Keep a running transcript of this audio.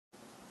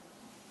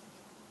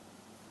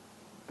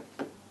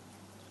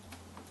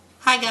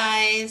Hi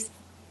guys,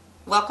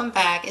 welcome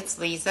back. It's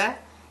Lisa.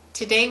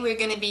 Today we're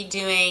going to be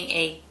doing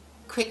a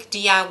quick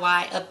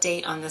DIY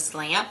update on this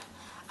lamp.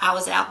 I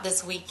was out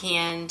this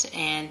weekend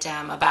and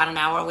about an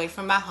hour away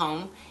from my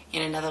home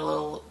in another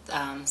little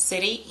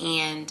city,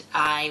 and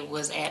I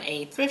was at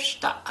a thrift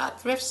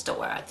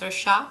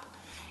shop,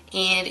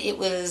 and it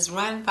was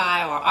run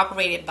by or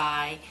operated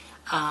by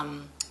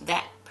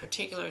that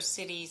particular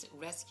city's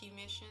rescue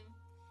mission.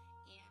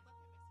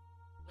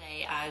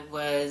 And I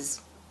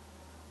was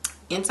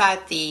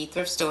inside the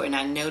thrift store and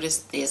I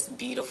noticed this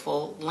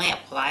beautiful lamp.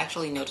 Well, I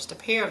actually noticed a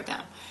pair of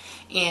them.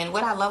 And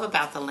what I love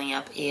about the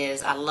lamp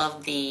is I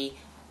love the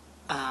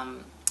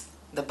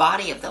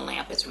body of the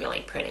lamp is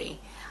really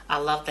pretty. I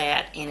love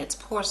that, and it's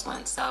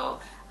porcelain, so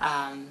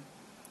I'm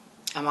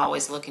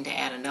always looking to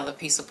add another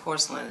piece of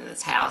porcelain in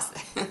this house.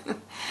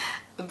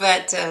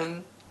 But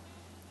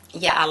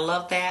yeah, I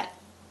love that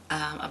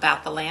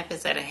about the lamp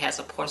is that it has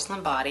a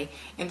porcelain body,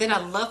 and then I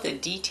love the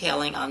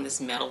detailing on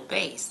this metal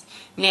base.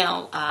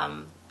 Now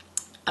I'm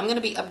going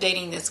to be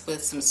updating this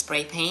with some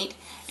spray paint,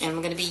 and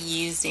I'm going to be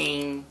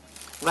using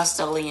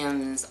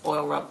Rust-Oleum's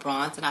Oil Rub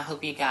Bronze, and I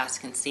hope you guys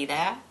can see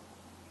that.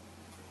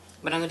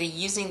 But I'm going to be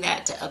using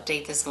that to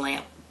update this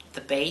lamp,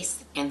 the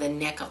base and the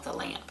neck of the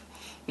lamp.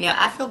 Now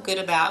I feel good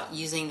about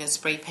using the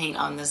spray paint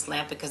on this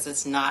lamp because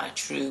it's not a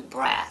true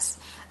brass.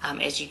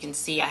 As you can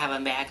see, I have a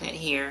magnet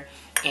here,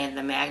 and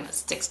the magnet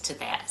sticks to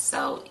that.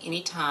 So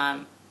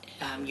anytime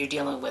you're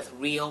dealing with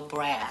real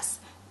brass,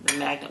 the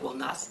magnet will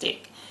not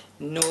stick,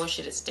 nor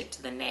should it stick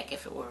to the neck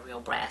if it were real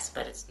brass,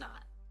 but it's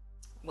not.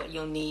 What I'm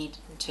going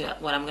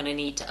to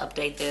need to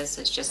update this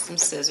is just some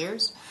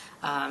scissors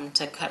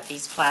to cut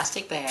these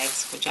plastic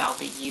bags, which I'll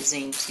be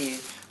using to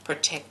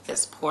protect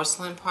this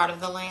porcelain part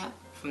of the lamp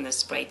from the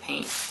spray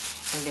paint,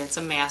 and then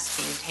some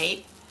masking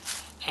tape,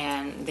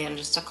 and then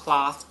just a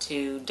cloth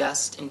to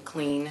dust and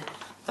clean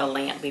the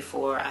lamp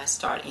before I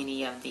start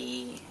any of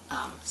the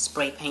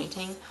spray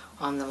painting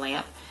on the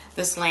lamp.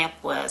 This lamp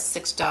was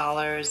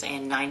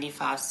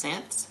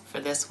 $6.95 for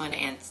this one,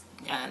 and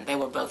they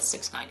were both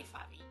 $6.95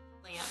 each.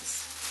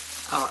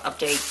 Lamps or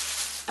update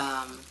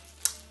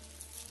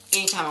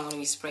anytime I'm going to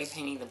be spray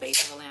painting the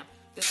base of the lamp.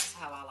 This is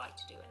how I like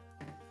to do it.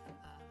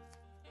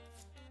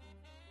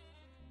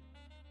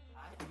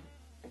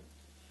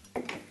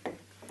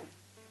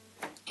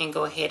 And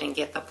go ahead and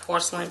get the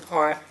porcelain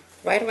part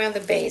right around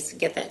the base,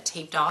 get that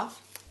taped off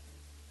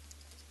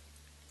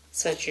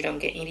so that you don't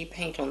get any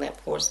paint on that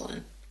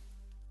porcelain.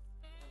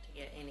 To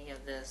get any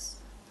of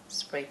this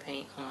spray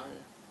paint on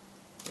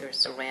your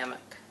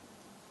ceramic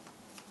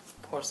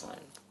porcelain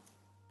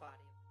body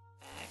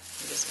back,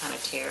 and just kind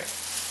of tear it.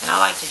 And I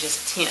like to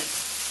just tint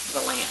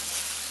the lamp. I'm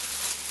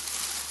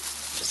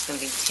just going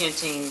to be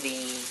tinting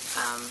the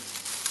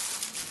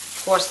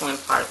porcelain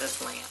part of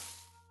this lamp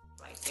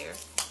right there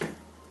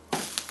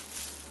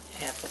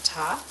at the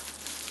top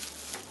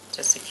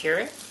to secure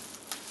it.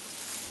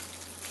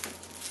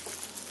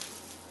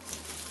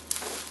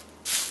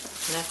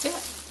 And that's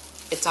it.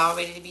 It's all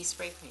ready to be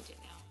spray painted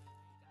now.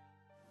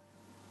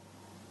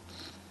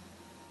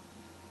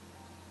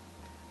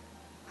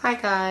 Hi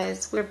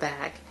guys, we're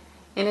back.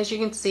 And as you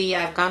can see,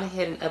 I've gone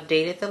ahead and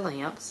updated the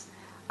lamps.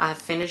 I've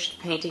finished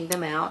painting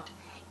them out,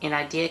 and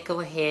I did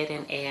go ahead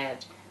and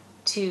add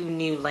 2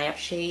 new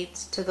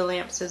lampshades to the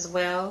lamps as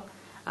well.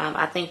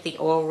 I think the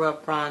Oil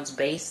Rub Bronze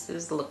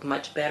bases look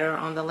much better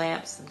on the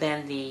lamps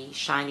than the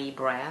shiny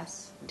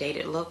brass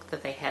dated look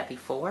that they had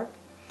before.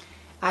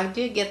 I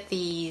did get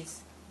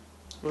these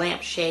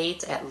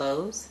lampshades at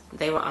Lowe's.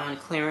 They were on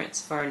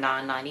clearance for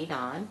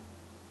 $9.99,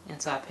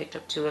 and so I picked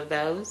up 2 of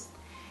those.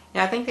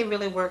 Now I think they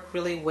really work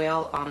really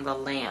well on the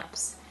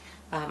lamps.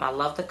 I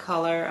love the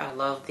color. I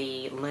love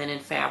the linen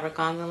fabric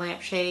on the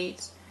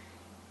lampshades.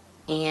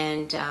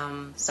 And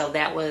so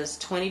that was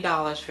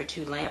 $20 for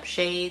 2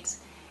 lampshades.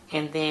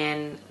 And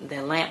then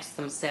the lamps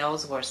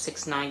themselves were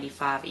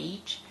 $6.95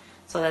 each.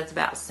 So that's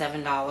about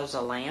 $7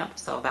 a lamp.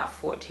 So about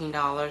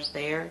 $14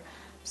 there.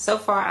 So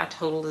far our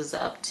total is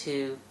up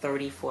to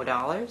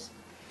 $34.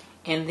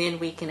 And then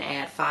we can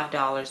add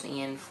 $5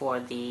 in for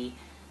the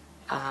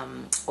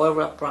Oil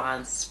Rub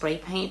Bronze spray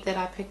paint that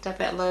I picked up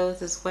at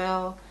Lowe's as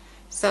well.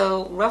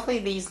 So roughly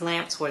these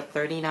lamps were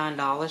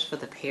 $39 for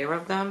the pair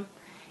of them.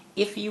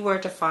 If you were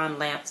to find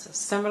lamps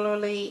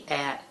similarly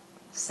at,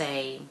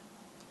 say,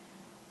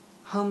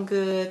 Home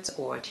Goods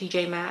or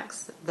TJ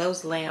Maxx,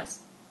 those lamps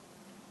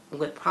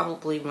would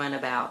probably run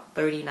about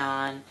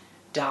 $39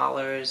 to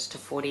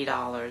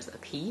 $40 a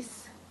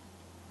piece.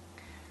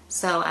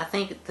 So I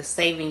think the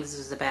savings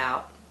is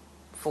about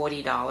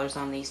 $40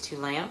 on these 2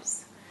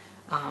 lamps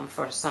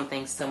for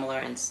something similar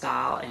in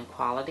style and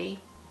quality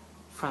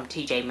from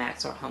TJ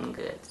Maxx or Home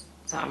Goods.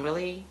 So I'm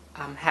really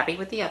happy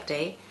with the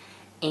update.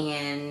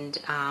 And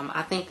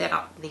I think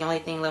that the only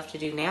thing left to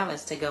do now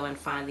is to go and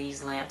find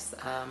these lamps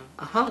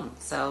a home.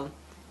 So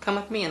come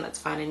with me and let's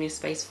find a new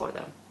space for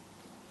them.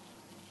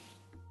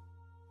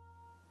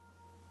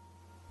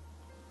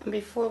 And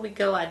before we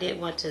go, I did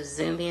want to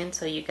zoom in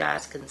so you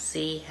guys can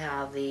see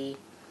how the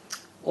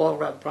Oil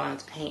Rub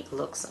Bronze paint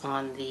looks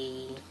on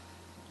the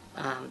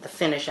the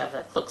finish of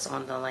it looks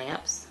on the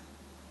lamps.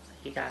 So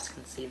you guys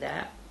can see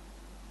that.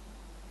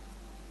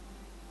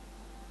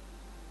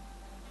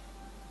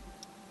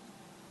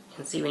 You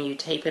can see when you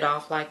tape it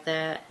off like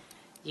that,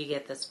 you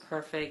get this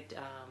perfect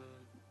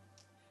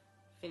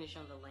finish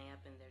on the lamp,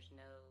 and there's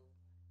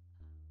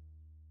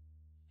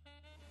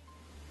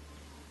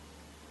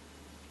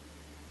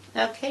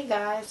no... Okay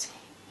guys,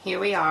 here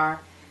we are.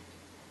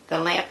 The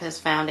lamp has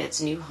found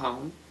its new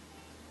home,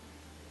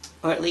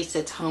 or at least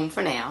it's home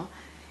for now.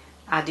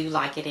 I do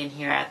like it in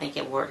here. I think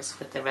it works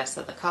with the rest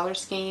of the color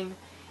scheme,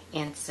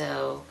 and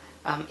so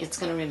it's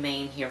going to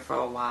remain here for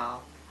a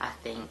while, I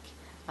think.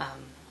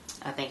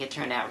 I think it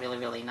turned out really,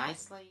 really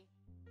nicely.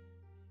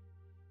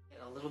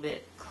 Get a little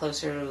bit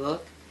closer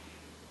look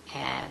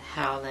at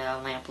how the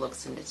lamp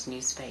looks in its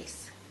new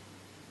space.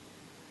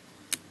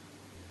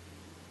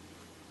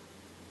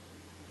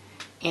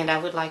 And I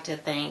would like to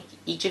thank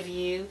each of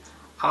you,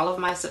 all of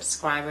my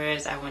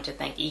subscribers. I want to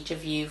thank each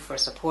of you for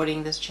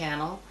supporting this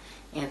channel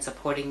and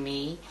supporting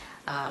me.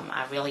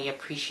 I really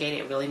appreciate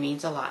it. It really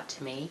means a lot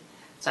to me.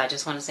 So I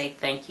just want to say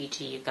thank you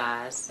to you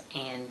guys.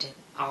 And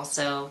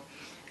also,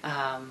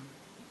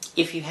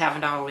 if you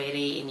haven't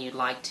already and you'd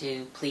like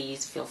to,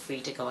 please feel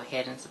free to go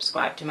ahead and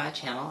subscribe to my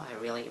channel. I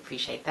really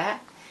appreciate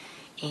that.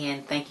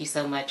 And thank you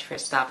so much for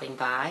stopping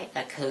by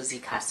A Cozy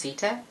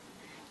Casita.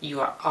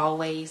 You are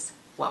always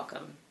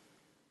welcome.